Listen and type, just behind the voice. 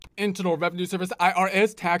Internal Revenue Service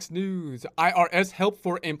IRS tax news. IRS help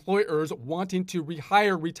for employers wanting to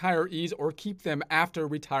rehire retirees or keep them after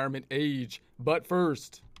retirement age. But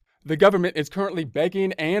first, the government is currently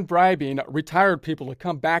begging and bribing retired people to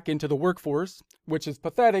come back into the workforce, which is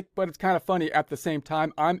pathetic, but it's kind of funny at the same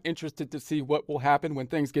time. I'm interested to see what will happen when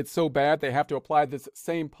things get so bad they have to apply this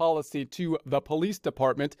same policy to the police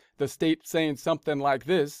department, the state saying something like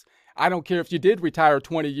this. I don't care if you did retire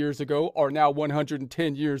 20 years ago, are now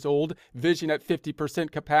 110 years old, vision at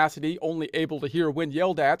 50% capacity, only able to hear when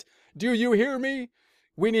yelled at. Do you hear me?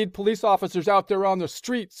 We need police officers out there on the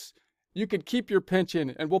streets. You can keep your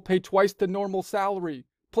pension and we'll pay twice the normal salary.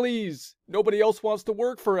 Please, nobody else wants to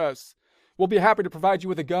work for us. We'll be happy to provide you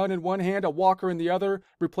with a gun in one hand, a walker in the other,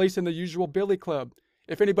 replacing the usual billy club.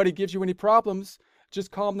 If anybody gives you any problems,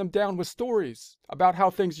 just calm them down with stories about how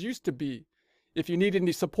things used to be. If you need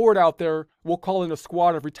any support out there, we'll call in a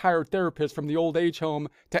squad of retired therapists from the old age home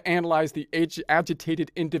to analyze the agitated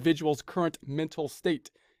individual's current mental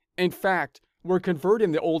state. In fact, we're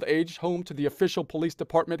converting the old age home to the official police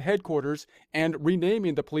department headquarters and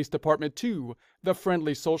renaming the police department to the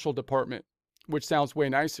Friendly Social Department, which sounds way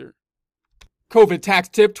nicer. COVID Tax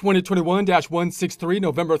Tip 2021-163,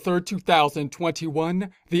 November 3rd, 2021.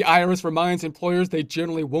 The IRS reminds employers they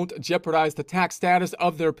generally won't jeopardize the tax status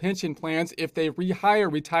of their pension plans if they rehire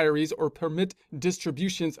retirees or permit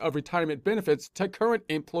distributions of retirement benefits to current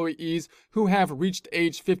employees who have reached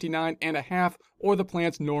age 59 and a half or the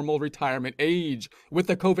plan's normal retirement age. With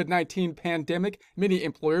the COVID-19 pandemic, many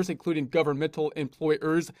employers, including governmental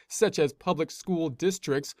employers such as public school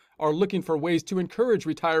districts, are looking for ways to encourage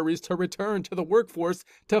retirees to return to the workforce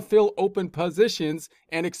to fill open positions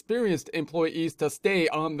and experienced employees to stay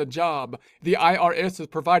on the job. The IRS is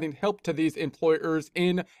providing help to these employers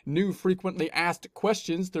in new frequently asked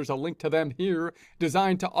questions, there's a link to them here,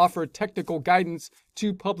 designed to offer technical guidance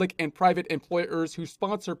to public and private employers who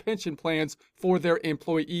sponsor pension plans for their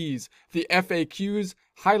employees. The FAQs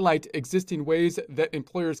highlight existing ways that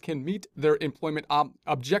employers can meet their employment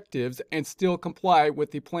objectives and still comply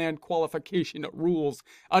with the plan qualification rules.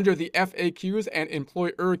 Under the FAQs, an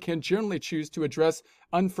employer can generally choose to address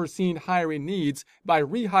unforeseen hiring needs by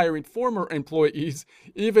rehiring former employees,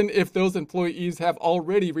 even if those employees have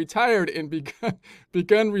already retired and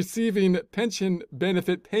begun receiving pension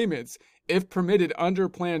benefit payments. If permitted under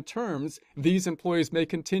plan terms, these employees may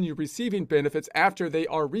continue receiving benefits after they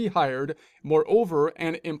are rehired. Moreover,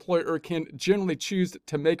 an employer can generally choose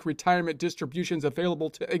to make retirement distributions available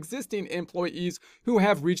to existing employees who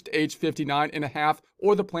have reached age 59 and a half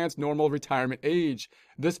or the plan's normal retirement age.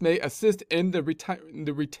 This may assist in the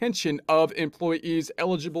retention of employees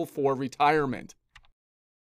eligible for retirement.